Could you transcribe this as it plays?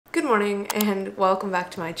morning and welcome back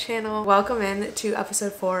to my channel. Welcome in to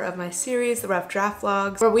episode 4 of my series, The Rough Draft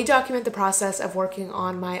Vlogs, where we document the process of working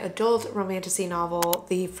on my adult romantasy novel,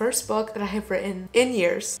 the first book that I have written in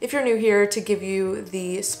years. If you're new here, to give you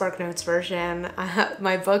the SparkNotes version,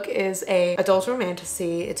 my book is a adult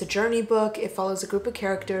romantasy. It's a journey book. It follows a group of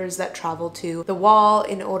characters that travel to the Wall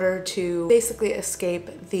in order to basically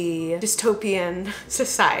escape the dystopian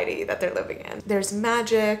society that they're living in. There's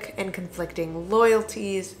magic and conflicting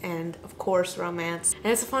loyalties and of course romance,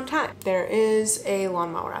 and it's a fun time. There is a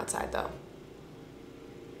lawnmower outside though.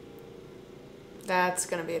 That's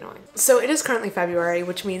gonna be annoying. So it is currently February,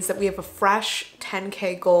 which means that we have a fresh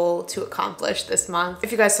 10K goal to accomplish this month.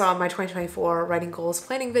 If you guys saw my 2024 writing goals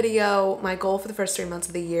planning video, my goal for the first 3 months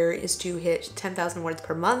of the year is to hit 10,000 words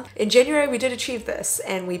per month. In January, we did achieve this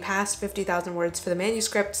and we passed 50,000 words for the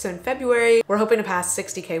manuscript. So in February, we're hoping to pass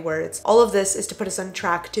 60K words. All of this is to put us on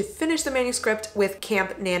track to finish the manuscript with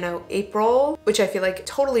Camp Nano April, which I feel like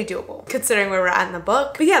totally doable considering where we're at in the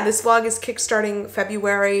book. But yeah, this vlog is kickstarting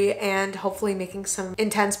February and hopefully making some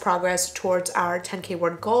intense progress towards our 10K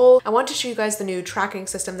word goal. I want to show you guys the new tracking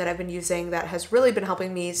system that I've been using that has really been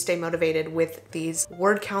helping me stay motivated with these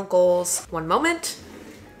word count goals. One moment.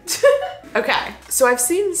 Okay, so I've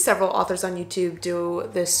seen several authors on YouTube do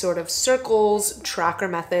this sort of circles tracker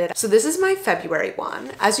method. So this is my February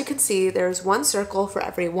one. As you can see, there's one circle for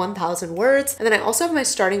every 1,000 words. And then I also have my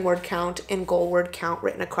starting word count and goal word count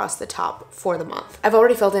written across the top for the month. I've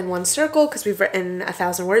already filled in one circle because we've written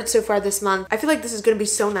 1,000 words so far this month. I feel like this is going to be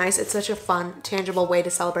so nice. It's such a fun, tangible way to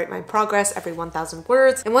celebrate my progress every 1,000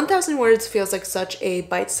 words. And 1,000 words feels like such a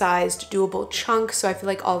bite-sized, doable chunk. So I feel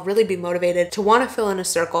like I'll really be motivated to want to fill in a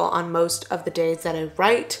circle on most of the days that I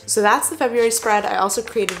write. So that's the February spread. I also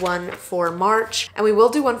created one for March, and we will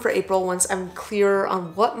do one for April once I'm clear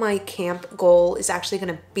on what my camp goal is actually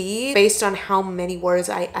going to be based on how many words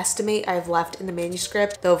I estimate I have left in the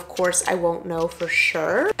manuscript, though of course I won't know for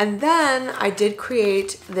sure. And then I did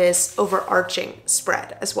create this overarching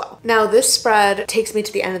spread as well. Now this spread takes me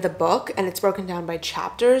to the end of the book and it's broken down by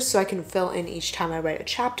chapters so I can fill in each time I write a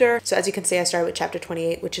chapter. So as you can see, I started with chapter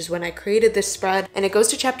 28, which is when I created this spread, and it goes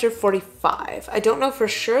to chapter 45. I don't know for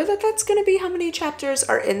sure that that's going to be how many chapters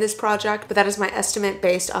are in this project, but that is my estimate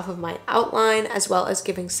based off of my outline, as well as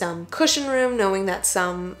giving some cushion room, knowing that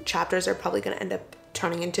some chapters are probably going to end up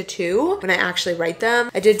turning into 2 when I actually write them.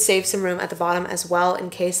 I did save some room at the bottom as well in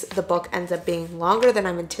case the book ends up being longer than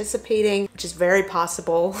I'm anticipating, which is very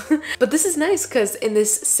possible. But this is nice because in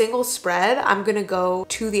this single spread, I'm gonna go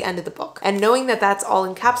to the end of the book. And knowing that that's all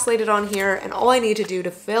encapsulated on here and all I need to do to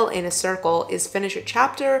fill in a circle is finish a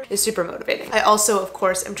chapter is super motivating. I also, of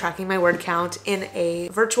course, am tracking my word count in a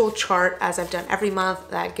virtual chart as I've done every month.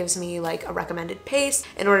 That gives me like a recommended pace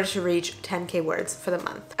in order to reach 10K words for the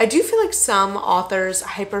month. I do feel like some authors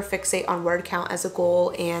hyperfixate on word count as a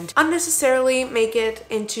goal and unnecessarily make it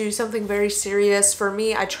into something very serious. For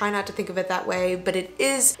me, I try not to think of it that way, but it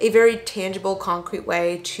is a very tangible, concrete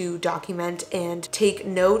way to document and take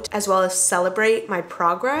note as well as celebrate my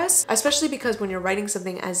progress, especially because when you're writing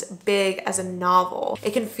something as big as a novel,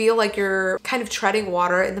 it can feel like you're kind of treading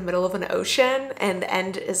water in the middle of an ocean and the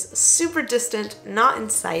end is super distant, not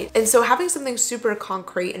in sight. And so having something super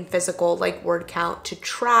concrete and physical like word count to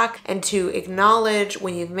track and to acknowledge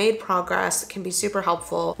when you've made progress can be super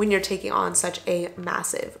helpful when you're taking on such a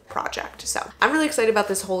massive project. So I'm really excited about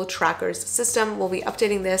this whole trackers system. We'll be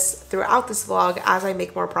updating this throughout this vlog as I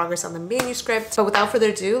make more progress on the manuscript. But without further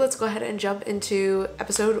ado, let's go ahead and jump into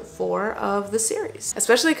episode 4 of the series,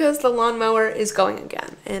 especially because the lawnmower is going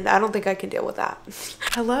again and I don't think I can deal with that.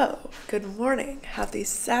 Hello, good morning, happy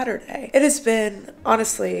Saturday. It has been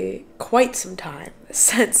honestly quite some time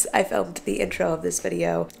since I filmed the intro of this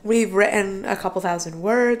video. We've written a couple thousand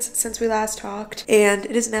words since we last talked, and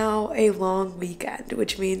it is now a long weekend,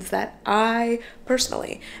 which means that I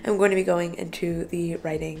personally am going to be going into the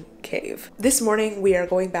writing cave. This morning we are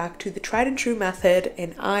going back to the tried and true method,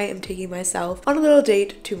 and I am taking myself on a little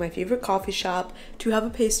date to my favorite coffee shop to have a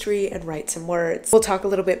pastry and write some words. We'll talk a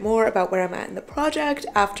little bit more about where I'm at in the project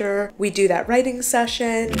after we do that writing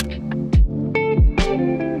session.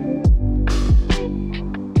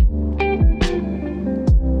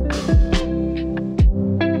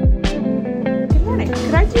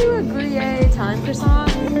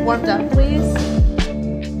 Croissant warmed up, please.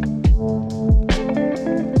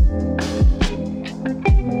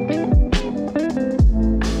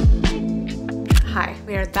 Hi,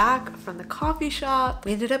 we are back from the coffee shop.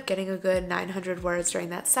 We ended up getting a good 900 words during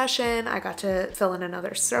that session. I got to fill in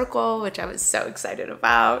another circle, which I was so excited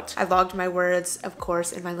about. I logged my words, of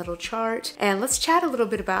course, in my little chart. And let's chat a little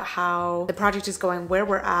bit about how the project is going, where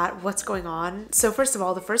we're at, what's going on. So first of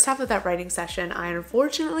all, the first half of that writing session, I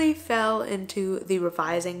unfortunately fell into the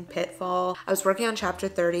revising pitfall. I was working on chapter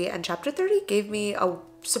 30, and chapter 30 gave me a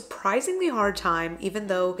surprisingly hard time, even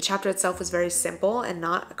though the chapter itself was very simple and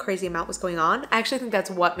not a crazy amount was going on. I actually think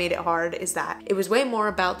that's what made it hard, is that it was way more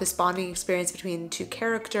about this bonding experience between two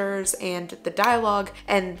characters and the dialogue,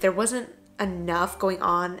 and there wasn't enough going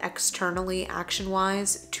on externally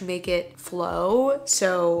action-wise to make it flow.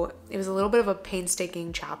 So it was a little bit of a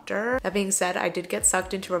painstaking chapter. That being said, I did get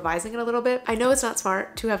sucked into revising it a little bit. I know it's not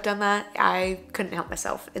smart to have done that. I couldn't help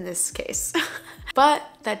myself in this case. But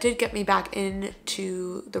that did get me back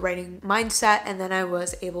into the writing mindset, and then I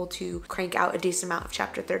was able to crank out a decent amount of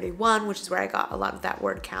chapter 31, which is where I got a lot of that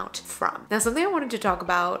word count from. Now, something I wanted to talk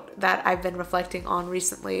about that I've been reflecting on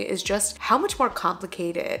recently is just how much more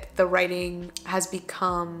complicated the writing has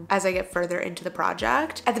become as I get further into the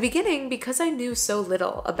project. At the beginning, because I knew so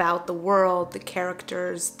little about the world, the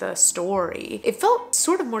characters, the story, it felt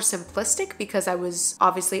sort of more simplistic because I was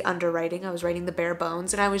obviously underwriting. I was writing the bare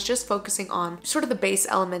bones, and I was just focusing on sort of the base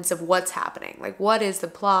elements of what's happening. Like, what is the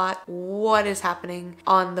plot? What is happening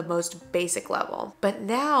on the most basic level? But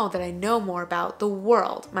now that I know more about the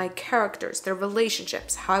world, my characters, their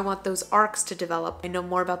relationships, how I want those arcs to develop, I know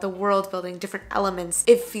more about the world building, different elements,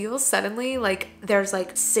 it feels suddenly like there's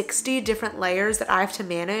like 60 different layers that I have to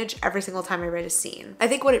manage every single time I write a scene. I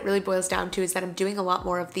think what it really boils down to is that I'm doing a lot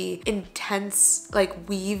more of the intense like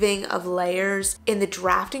weaving of layers in the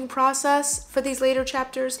drafting process for these later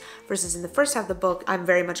chapters, versus in the first half of the book, I'm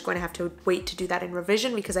very much going to have to wait to do that in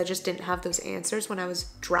revision because I just didn't have those answers when I was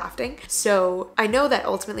drafting. So I know that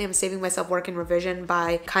ultimately I'm saving myself work in revision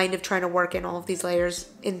by kind of trying to work in all of these layers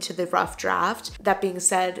into the rough draft. That being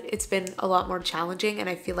said, it's been a lot more challenging, and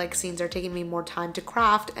I feel like scenes are taking me more time to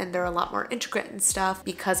craft, and they're a lot more intricate and stuff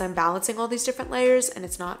because I'm balancing all these different layers, and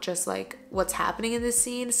it's not just like what's happening in this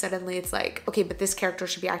scene. Suddenly it's like, okay, but this character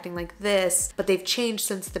should be acting like this, but they've changed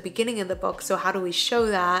since the beginning of the book, so how do we show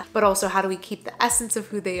that? But also, how do we keep the essence of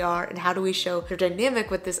who they are, and how do we show their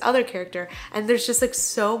dynamic with this other character? And there's just like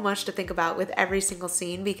so much to think about with every single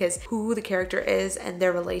scene, because who the character is and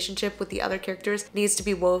their relationship with the other characters needs to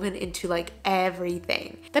be woven into like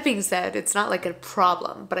everything. That being said, it's not like a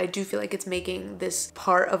problem, but I do feel like it's making this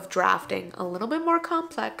part of drafting a little bit more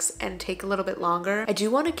complex and take a little bit longer. I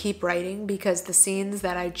do want to keep writing because the scenes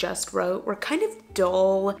that I just wrote were kind of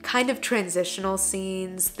dull, kind of transitional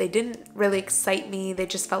scenes. They didn't really excite me. They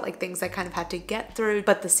just felt like things I kind of had to get through.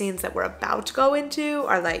 But the scenes that we're about to go into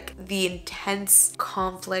are like the intense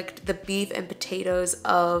conflict, the beef and potatoes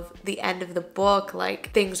of the end of the book.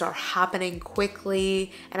 Like, things are happening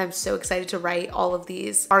quickly, and I'm so excited to write all of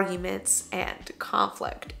these arguments and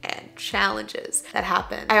conflict and challenges that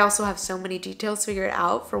happen. I also have so many details figured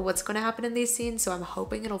out for what's going to happen in these scenes, so I'm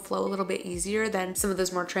hoping it'll flow a little bit easier than some of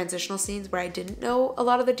those more transitional scenes where I didn't know a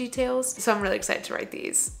lot of the details. So I'm really excited to write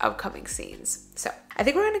these upcoming scenes. So I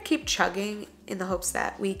think we're going to keep chugging in the hopes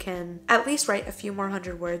that we can at least write a few more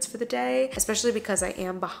 100 words for the day, especially because I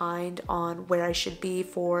am behind on where I should be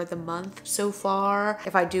for the month so far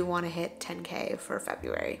if I do want to hit 10K for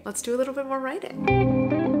February. Let's do a little bit more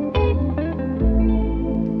writing.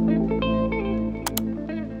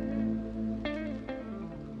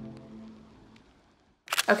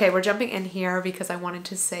 Okay, we're jumping in here because I wanted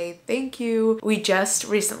to say thank you. We just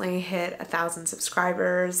recently hit 1,000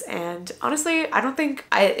 subscribers, and honestly, I don't think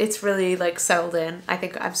it's really like settled in. I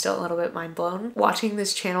think I'm still a little bit mind blown. Watching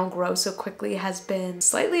this channel grow so quickly has been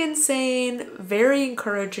slightly insane, very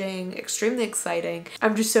encouraging, extremely exciting.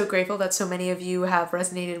 I'm just so grateful that so many of you have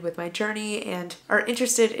resonated with my journey and are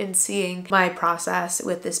interested in seeing my process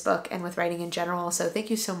with this book and with writing in general. So thank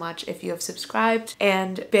you so much if you have subscribed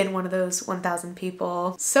and been one of those 1,000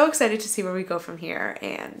 people. So excited to see where we go from here,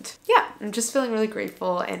 and yeah, I'm just feeling really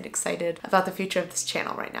grateful and excited about the future of this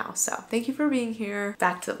channel right now. So thank you for being here.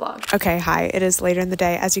 Back to the vlog. Okay, hi, it is later in the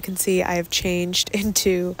day. As you can see, I have changed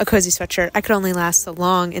into a cozy sweatshirt. I could only last so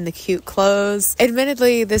long in the cute clothes.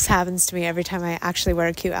 Admittedly, this happens to me every time I actually wear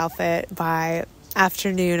a cute outfit by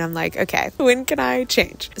afternoon, I'm like, okay, when can I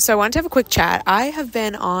change? So I wanted to have a quick chat. I have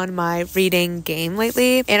been on my reading game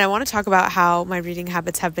lately, and I want to talk about how my reading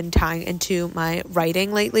habits have been tying into my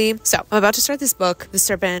writing lately. So I'm about to start this book, The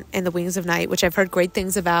Serpent and the Wings of Night, which I've heard great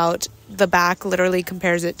things about. The back literally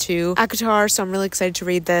compares it to ACOTAR, so I'm really excited to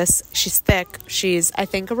read this. She's thick. She's, I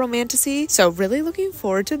think, a romantasy, so really looking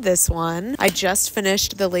forward to this one. I just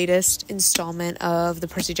finished the latest installment of the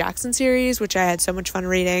Percy Jackson series, which I had so much fun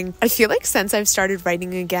reading. I feel like since I've started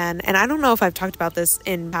writing again, and I don't know if I've talked about this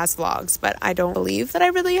in past vlogs, but I don't believe that I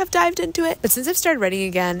really have dived into it. But since I've started writing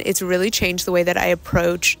again, it's really changed the way that I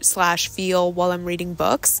approach / feel while I'm reading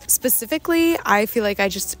books. Specifically, I feel like I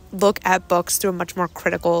just look at books through a much more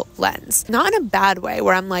critical lens. Not in a bad way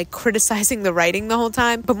where I'm like criticizing the writing the whole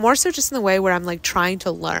time, but more so just in the way where I'm like trying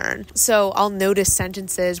to learn. So I'll notice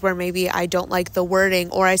sentences where maybe I don't like the wording,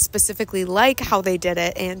 or I specifically like how they did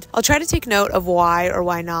it, and I'll try to take note of why or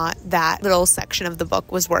why not that little section of the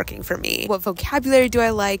book was working for me. What vocabulary do I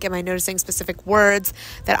like? Am I noticing specific words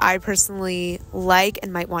that I personally like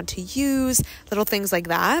and might want to use? Little things like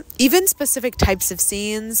that. Even specific types of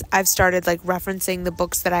scenes, I've started like referencing the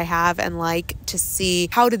books that I have and like to see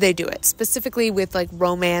how did they do it. Specifically with like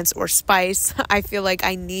romance or spice, I feel like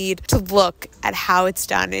I need to look at how it's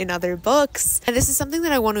done in other books. And this is something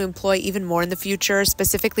that I want to employ even more in the future,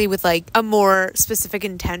 specifically with like a more specific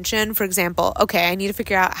intention. For example, okay, I need to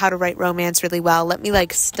figure out how to write romance really well. Let me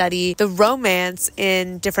like study the romance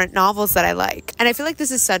in different novels that I like. And I feel like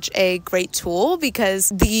this is such a great tool because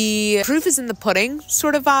the proof is in the pudding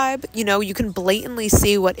sort of vibe. You know, you can blatantly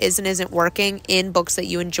see what is and isn't working in books that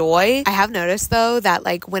you enjoy. I have noticed though that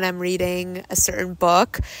like when I'm reading a certain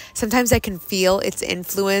book, sometimes I can feel its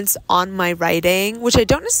influence on my writing, which I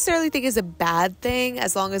don't necessarily think is a bad thing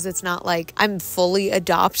as long as it's not like I'm fully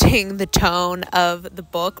adopting the tone of the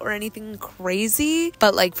book or anything crazy.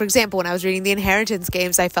 But like, for example, when I was reading the Inheritance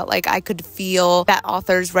Games, I felt like I could feel that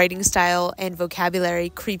author's writing style and vocabulary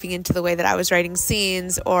creeping into the way that I was writing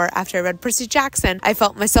scenes. Or after I read Percy Jackson, I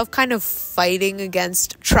felt myself kind of fighting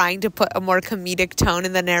against trying to put a more comedic tone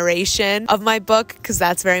in the narration of my book, because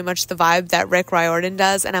that's very much the vibe that Rick Riordan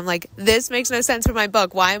does. And I'm like, this makes no sense for my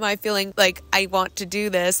book. Why am I feeling like I want to do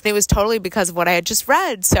this? And it was totally because of what I had just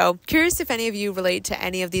read. So curious if any of you relate to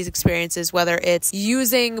any of these experiences, whether it's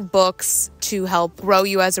using books to help grow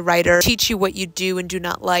you as a writer, teach you what you do and do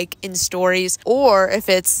not like in stories, or if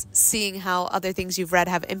it's seeing how other things you've read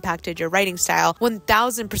have impacted your writing style.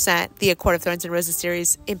 1000% the A Court of Thorns and Roses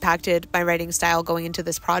series impacted my writing style going into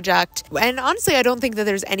this project. And honestly, I don't think that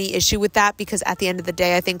there's any issue with that, because at the end of the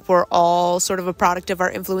day, I think we're all sort of a product of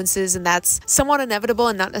our influences, and that's somewhat inevitable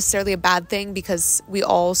and not necessarily a bad thing, because we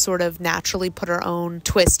all sort of naturally put our own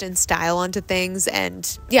twist and style onto things.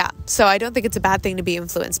 And yeah, so I don't think it's a bad thing to be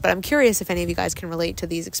influenced, but I'm curious if any of you guys can relate to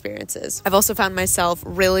these experiences. I've also found myself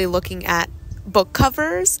really looking at book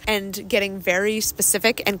covers and getting very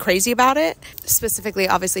specific and crazy about it. Specifically,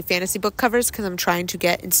 obviously, fantasy book covers, because I'm trying to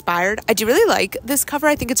get inspired. I do really like this cover.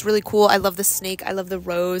 I think it's really cool. I love the snake. I love the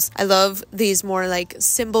rose. I love these more like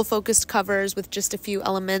symbol focused covers with just a few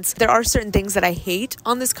elements. There are certain things that I hate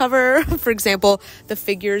on this cover. For example, the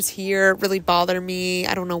figures here really bother me.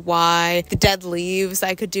 I don't know why. The dead leaves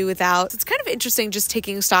I could do without. It's kind of interesting just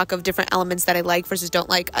taking stock of different elements that I like versus don't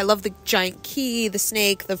like. I love the giant key, the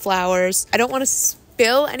snake, the flowers. I don't want to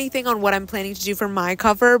spill anything on what I'm planning to do for my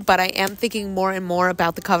cover, but I am thinking more and more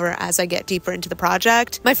about the cover as I get deeper into the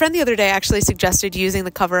project. My friend the other day actually suggested using the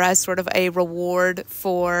cover as sort of a reward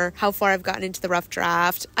for how far I've gotten into the rough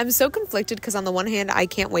draft. I'm so conflicted because on the one hand, I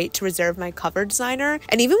can't wait to reserve my cover designer.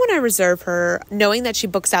 And even when I reserve her, knowing that she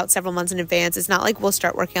books out several months in advance, it's not like we'll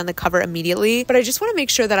start working on the cover immediately, but I just want to make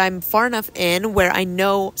sure that I'm far enough in where I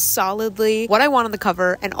know solidly what I want on the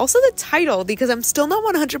cover and also the title, because I'm still not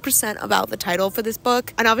 100% about the title for this book.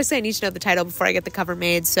 And obviously I need to know the title before I get the cover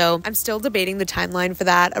made, so I'm still debating the timeline for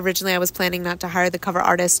that. Originally I was planning not to hire the cover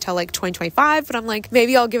artist till like 2025, but I'm like,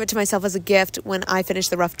 maybe I'll give it to myself as a gift when I finish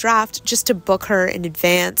the rough draft, just to book her in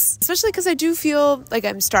advance, especially because I do feel like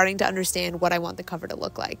I'm starting to understand what I want the cover to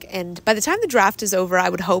look like. And by the time the draft is over, I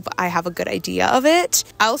would hope I have a good idea of it.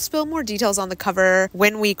 I'll spill more details on the cover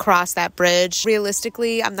when we cross that bridge.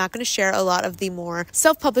 Realistically, I'm not going to share a lot of the more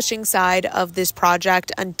self-publishing side of this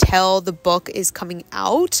project until the book is coming coming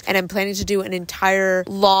out, and I'm planning to do an entire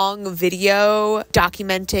long video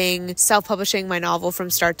documenting self-publishing my novel from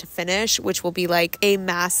start to finish, which will be like a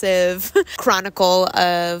massive chronicle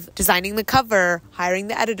of designing the cover, hiring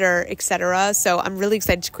the editor, etc. So I'm really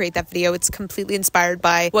excited to create that video. It's completely inspired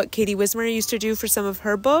by what Katie Wismer used to do for some of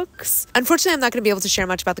her books. Unfortunately, I'm not going to be able to share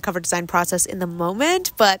much about the cover design process in the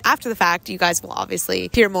moment, but after the fact, you guys will obviously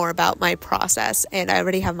hear more about my process. And I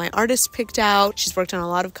already have my artist picked out. She's worked on a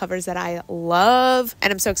lot of covers that I love,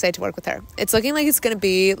 and I'm so excited to work with her. It's looking like it's going to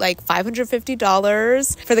be like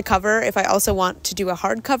 $550 for the cover. If I also want to do a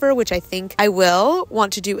hardcover, which I think I will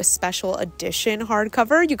want to do a special edition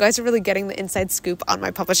hardcover. You guys are really getting the inside scoop on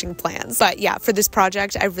my publishing plans. But yeah, for this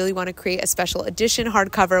project, I really want to create a special edition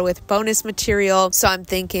hardcover with bonus material. So I'm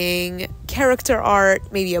thinking character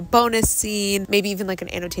art, maybe a bonus scene, maybe even like an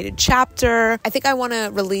annotated chapter. I think I want to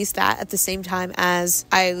release that at the same time as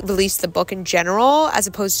I release the book in general, as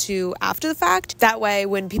opposed to after the fact. That way,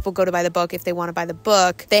 when people go to buy the book, if they want to buy the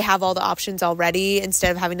book, they have all the options already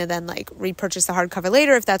instead of having to then like repurchase the hardcover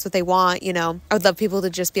later if that's what they want. You know, I would love people to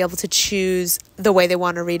just be able to choose the way they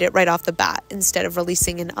want to read it right off the bat instead of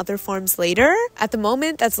releasing in other forms later. At the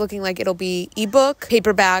moment, that's looking like it'll be ebook,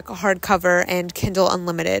 paperback, hardcover, and Kindle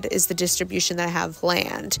Unlimited is the distribution that I have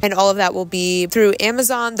planned. And all of that will be through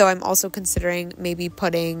Amazon, though I'm also considering maybe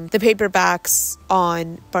putting the paperbacks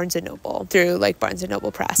on Barnes & Noble through like Barnes &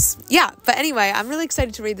 Noble Press. Yeah, but anyway, I'm really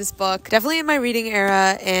excited to read this book. Definitely in my reading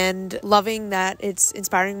era and loving that it's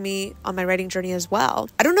inspiring me on my writing journey as well.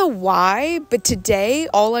 I don't know why, but today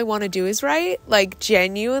all I want to do is write. Like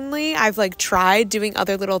genuinely, I've like tried doing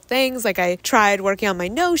other little things. Like I tried working on my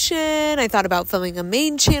Notion. I thought about filming a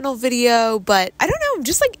main channel video, but I don't know, I'm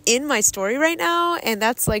just like in my story right now, and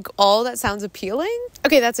that's like all that sounds appealing.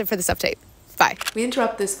 Okay, that's it for this update. Bye. We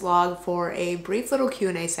interrupt this vlog for a brief little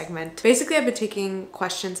Q&A segment. Basically, I've been taking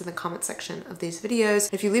questions in the comment section of these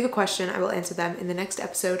videos. If you leave a question, I will answer them in the next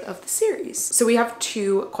episode of the series. So we have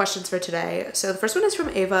 2 questions for today. So the first one is from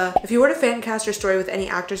Ava. If you were to fan cast your story with any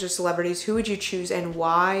actors or celebrities, who would you choose and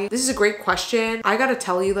why? This is a great question. I gotta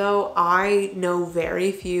tell you though, I know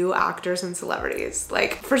very few actors and celebrities.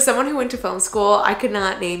 Like for someone who went to film school, I could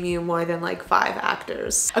not name you more than like 5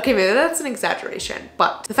 actors. Okay, maybe that's an exaggeration,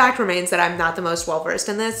 but the fact remains that I'm not the most well-versed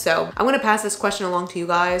in this, so I'm gonna pass this question along to you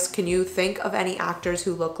guys. Can you think of any actors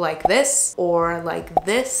who look like this or like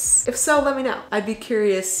this? If so, let me know. I'd be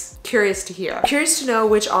curious to hear. Curious to know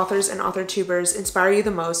which authors and author tubers inspire you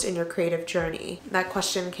the most in your creative journey. That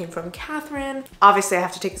question came from Catherine. Obviously, I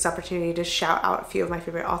have to take this opportunity to shout out a few of my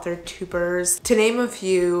favorite author tubers. To name a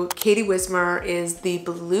few, Katie Wismer is the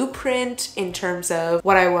blueprint in terms of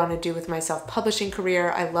what I want to do with my self-publishing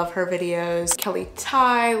career. I love her videos. Kelley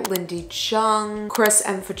Tai, Lynn D Jung, Kris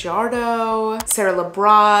M Fajardo, Sara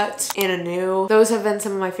Lubratt, Anna New. Those have been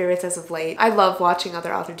some of my favorites as of late. I love watching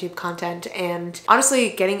other AuthorTube content, and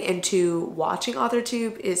honestly, getting into watching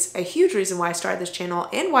AuthorTube is a huge reason why I started this channel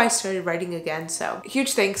and why I started writing again. So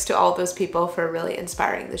huge thanks to all those people for really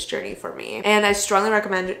inspiring this journey for me. And I strongly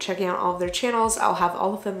recommend checking out all of their channels. I'll have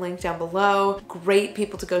all of them linked down below. Great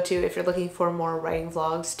people to go to if you're looking for more writing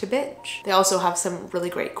vlogs to binge. They also have some really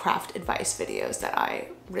great craft advice videos that I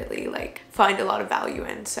really like find a lot of value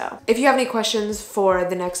in. So if you have any questions for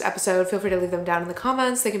the next episode, feel free to leave them down in the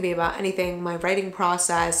comments. They can be about anything, my writing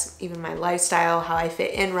process, even my lifestyle, how I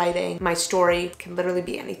fit in writing, my story, it can literally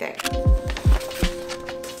be anything.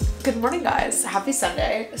 Good morning, guys. Happy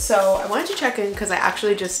Sunday. So I wanted to check in because I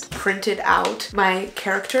actually just printed out my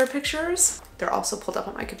character pictures. They're also pulled up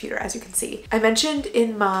on my computer, as you can see. I mentioned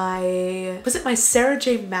in my, was it my Sarah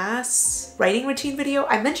J Maas writing routine video?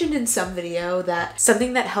 I mentioned in some video that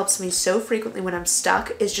something that helps me so frequently when I'm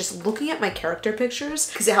stuck is just looking at my character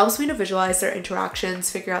pictures, because it helps me to visualize their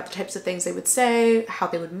interactions, figure out the types of things they would say, how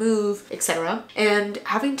they would move, etc. And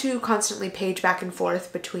having to constantly page back and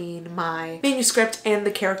forth between my manuscript and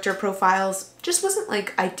the character profiles just wasn't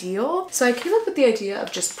like ideal. So I came up with the idea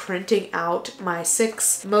of just printing out my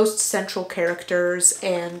 6 most central characters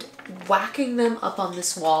and whacking them up on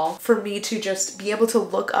this wall for me to just be able to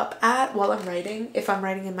look up at while I'm writing, if I'm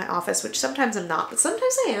writing in my office, which sometimes I'm not, but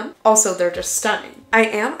sometimes I am. Also, they're just stunning. I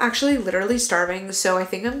am actually literally starving, so I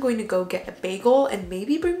think I'm going to go get a bagel and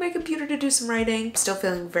maybe bring my computer to do some writing. I'm still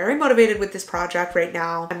feeling very motivated with this project right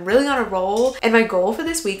now. I'm really on a roll, and my goal for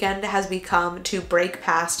this weekend has become to break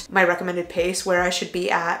past my recommended pace where I should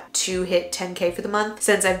be at to hit 10K for the month.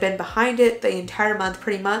 Since I've been behind it the entire month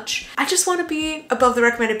pretty much, I just want to be above the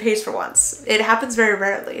recommended pace for once. It happens very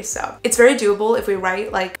rarely, so it's very doable. If we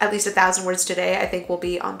write like at least 1,000 words today, I think we'll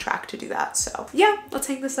be on track to do that. So yeah, let's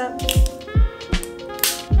hang this up.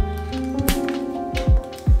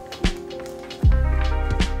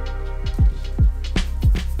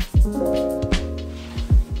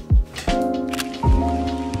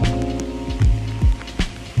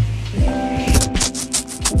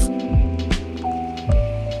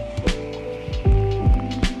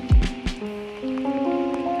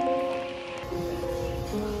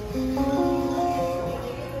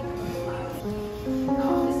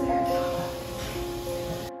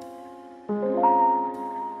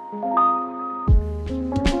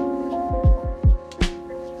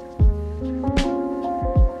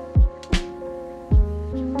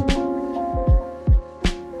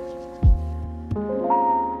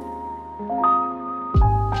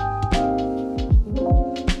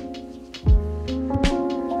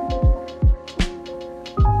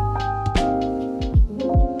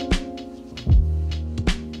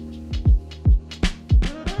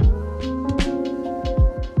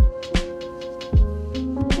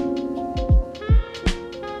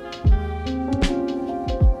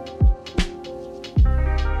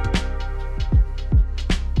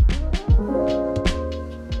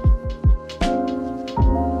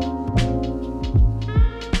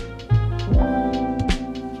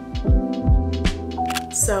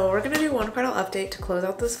 So we're gonna do one final update to close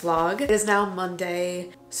out this vlog. It is now Monday,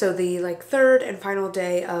 so the third and final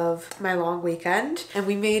day of my long weekend, and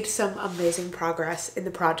we made some amazing progress in the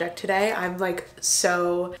project today. I'm like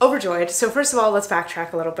so overjoyed. So first of all, let's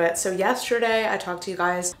backtrack a little bit. So yesterday I talked to you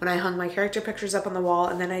guys when I hung my character pictures up on the wall,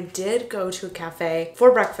 and then I did go to a cafe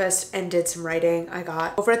for breakfast and did some writing. I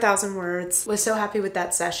got over 1,000 words, was so happy with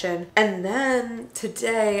that session. And then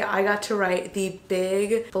today I got to write the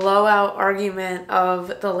big blowout argument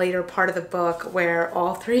of the later part of the book where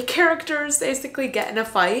all three characters basically get in a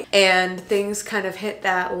fight and things kind of hit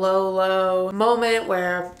that low moment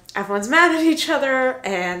where everyone's mad at each other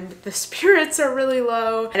and the spirits are really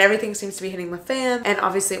low and everything seems to be hitting the fan. And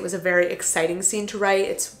obviously it was a very exciting scene to write.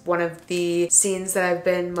 It's one of the scenes that I've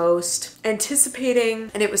been most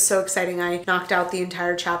anticipating, and it was so exciting. I knocked out the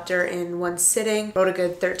entire chapter in one sitting, wrote a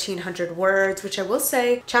good 1,300 words, which I will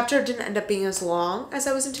say chapter didn't end up being as long as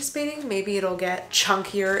I was anticipating. Maybe it'll get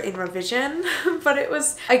chunkier in revision, but it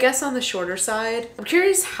was, I guess, on the shorter side. I'm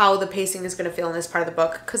curious how the pacing is going to feel in this part of the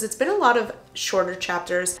book, because it's been a lot of shorter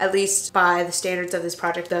chapters, at least by the standards of this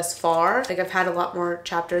project thus far. Like, I've had a lot more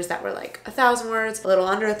chapters that were like 1,000 words, a little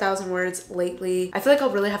under 1,000 words lately. I feel like I'll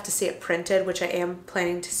really have to see it printed, which I am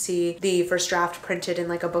planning to see the first draft printed in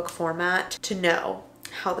like a book format to know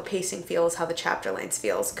how the pacing feels, how the chapter length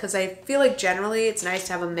feels, because I feel like generally it's nice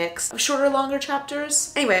to have a mix of shorter, longer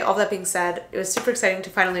chapters. Anyway, all that being said, it was super exciting to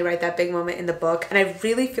finally write that big moment in the book, and I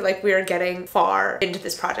really feel like we are getting far into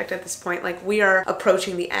this project at this point. Like, we are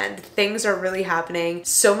approaching the end. Things are really happening.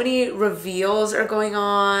 So many reveals are going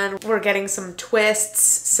on. We're getting some twists,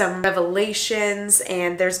 some revelations,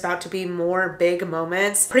 and there's about to be more big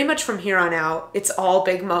moments. Pretty much from here on out, it's all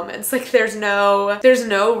big moments. Like, there's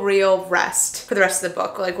no real rest for the rest of the book.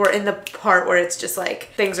 Like, we're in the part where it's just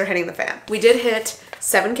like things are hitting the fan. We did hit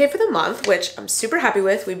 7K for the month, which I'm super happy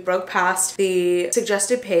with. We broke past the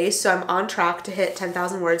suggested pace, so I'm on track to hit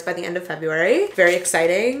 10,000 words by the end of February. Very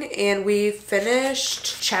exciting. And we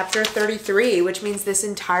finished chapter 33, which means this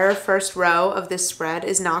entire first row of this spread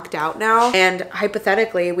is knocked out now. And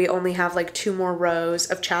hypothetically, we only have like 2 more rows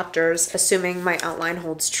of chapters, assuming my outline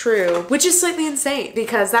holds true, which is slightly insane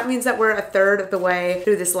because that means that we're a third of the way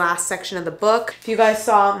through this last section of the book. If you guys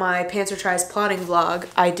saw my Pantser Tries plotting vlog,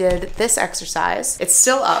 I did this exercise. It's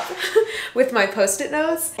still up with my post-it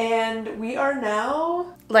notes, and we are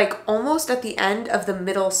now like almost at the end of the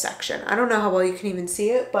middle section. I don't know how well you can even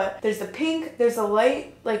see it, but there's the pink, there's a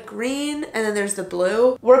light like green, and then there's the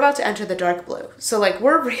blue. We're about to enter the dark blue. So like,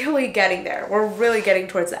 we're really getting there. We're really getting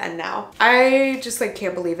towards the end now. I just like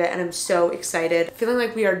can't believe it, and I'm so excited. Feeling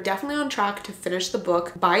like we are definitely on track to finish the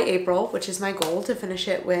book by April, which is my goal, to finish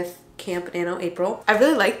it with Camp Nano April. I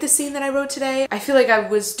really like the scene that I wrote today. I feel like I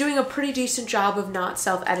was doing a pretty decent job of not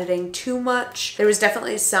self-editing too much. There was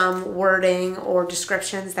definitely some wording or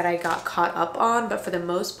descriptions that I got caught up on, but for the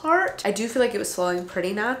most part, I do feel like it was flowing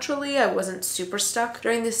pretty naturally. I wasn't super stuck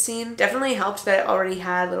during this scene. Definitely helped that I already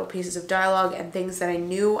had little pieces of dialogue and things that I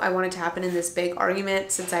knew I wanted to happen in this big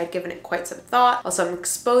argument, since I had given it quite some thought. Also, I'm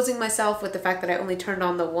exposing myself with the fact that I only turned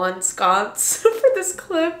on the one sconce for this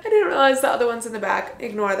clip. I didn't realize the other one's in the back.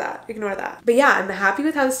 Ignore that. Ignore that. But yeah, I'm happy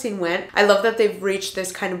with how the scene went. I love that they've reached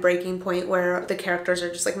this kind of breaking point where the characters are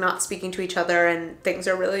just like not speaking to each other and things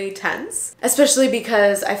are really tense. Especially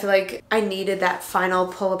because I feel like I needed that final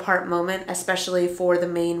pull apart moment, especially for the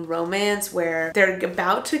main romance where they're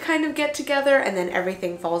about to kind of get together and then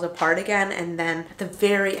everything falls apart again, and then at the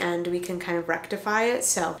very end we can kind of rectify it.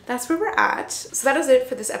 So that's where we're at. So that is it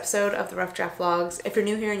for this episode of the Rough Draft Vlogs. If you're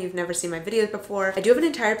new here and you've never seen my videos before, I do have an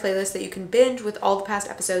entire playlist that you can binge with all the past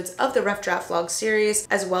episodes of the Rough Draft Vlog series,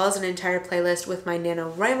 as well as an entire playlist with my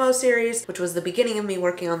NaNoWriMo series, which was the beginning of me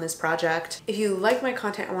working on this project. If you like my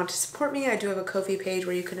content and want to support me, I do have a Ko-fi page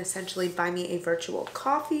where you can essentially buy me a virtual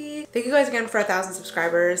coffee. Thank you guys again for 1,000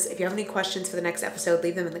 subscribers. If you have any questions for the next episode,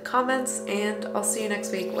 leave them in the comments, and I'll see you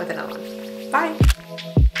next week with another one.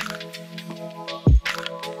 Bye!